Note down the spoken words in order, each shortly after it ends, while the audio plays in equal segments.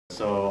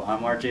So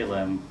I'm RJ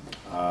Lim.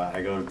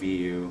 I go to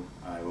BU.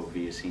 I will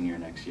be a senior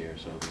next year,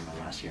 so it'll be my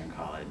last year in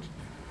college.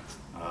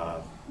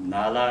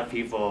 Not a lot of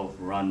people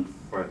run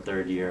for a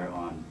third year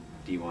on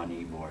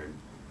D1E board,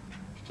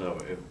 so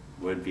it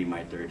would be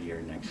my third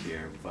year next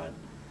year. But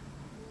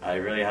I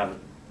really have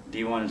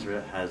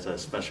D1 has a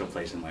special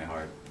place in my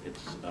heart.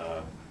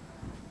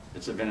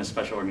 It's been a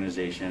special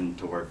organization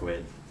to work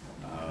with.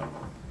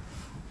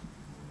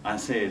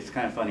 Honestly, it's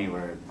kind of funny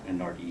we're in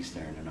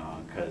Northeastern and all,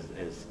 because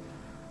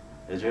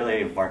it's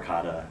really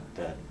Barcata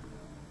that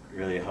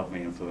really helped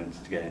me influence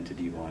to get into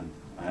D1.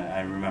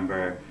 I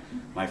remember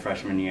my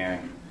freshman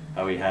year,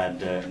 how we had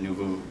the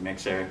Nuvu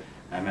mixer.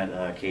 I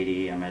met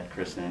Katie, I met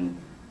Kristen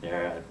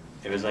there.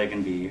 It was like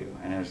in BU,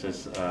 and it was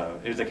just,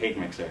 it was a cake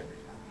mixer.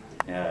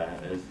 Yeah,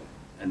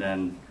 and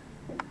then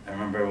I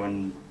remember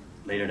when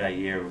later that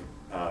year,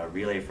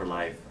 Relay for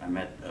Life, I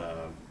met,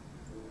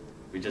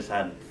 we just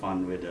had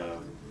fun with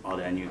all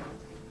the NU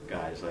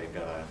guys, like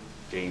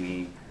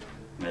Jamie,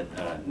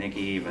 met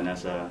Nikki,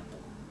 Vanessa,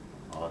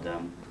 all of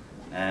them.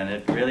 And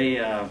it really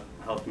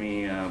helped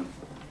me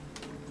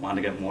want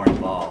to get more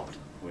involved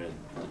with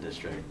the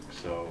district.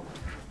 So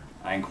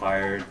I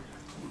inquired,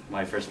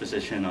 my first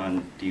position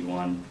on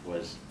D1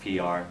 was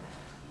PR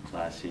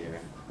last year.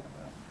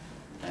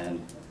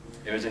 And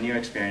it was a new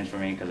experience for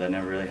me because I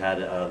never really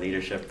had a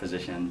leadership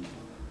position.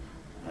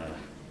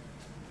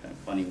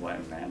 Funny why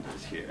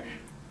Amanda's here.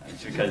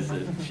 It's because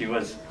she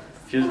was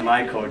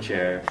my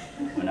co-chair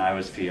when I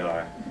was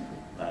PR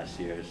last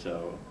year,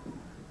 so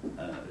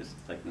it's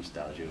like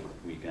nostalgia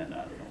weekend,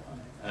 I don't know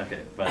why.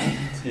 Okay, but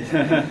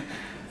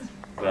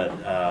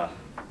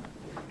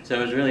so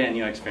it was really a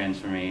new experience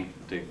for me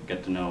to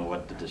get to know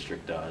what the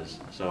district does.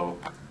 So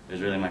it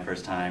was really my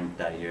first time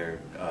that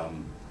year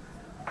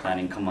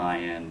planning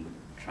Kamayan,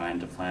 trying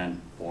to plan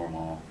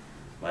formal,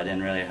 but I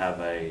didn't really have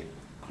a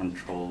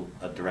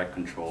direct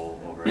control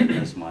over it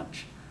as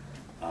much.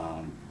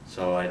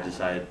 So I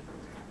decided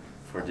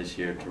for this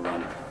year to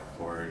run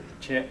for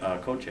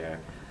co-chair,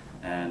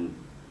 and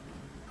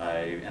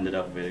I ended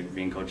up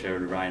being co-chair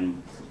with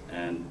Ryan,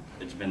 and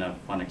it's been a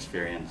fun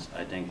experience.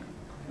 I think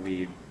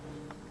we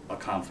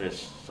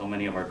accomplished so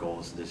many of our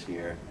goals this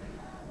year.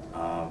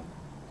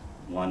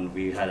 One,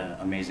 we had an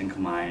amazing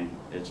combine.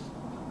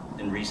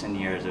 In recent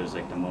years, it was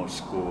like the most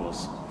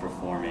schools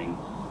performing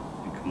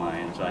in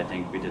combine, so I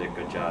think we did a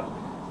good job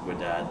with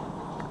that.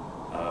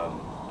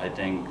 I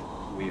think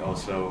we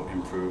also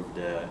improved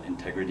the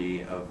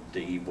integrity of the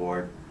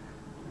e-board,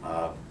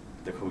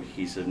 the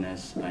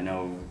cohesiveness. I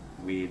know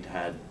we'd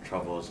had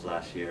troubles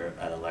last year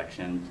at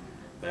elections,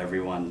 but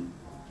everyone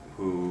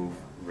who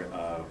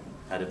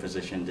had a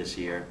position this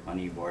year on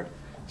e-board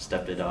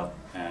stepped it up,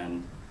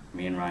 and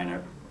me and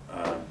Ryan,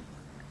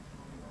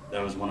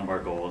 that was one of our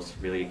goals,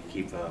 really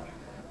keep a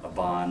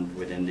bond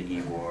within the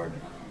e-board,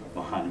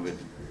 bond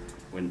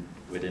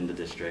within the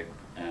district.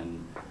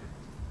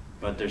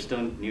 But there's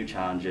still new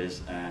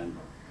challenges, and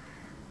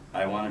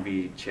I want to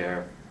be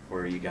chair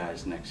for you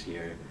guys next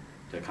year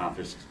to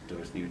accomplish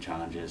those new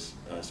challenges,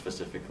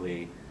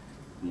 specifically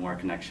more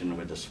connection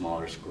with the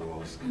smaller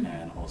schools,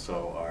 and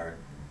also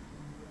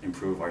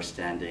improve our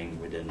standing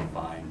within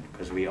Vine,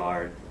 because we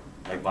are,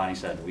 like Bonnie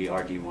said, we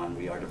are D1,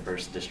 we are the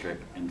first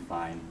district in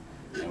Vine,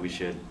 and we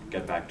should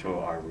get back to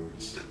our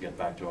roots, get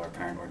back to our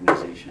parent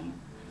organization.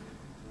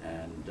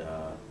 And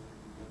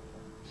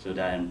so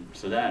that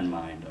in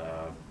mind,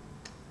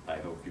 I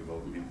hope you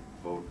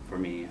vote for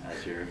me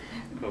as your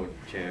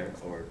co-chair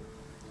or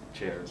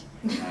chair.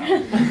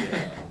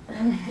 Yeah.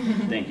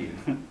 Thank you.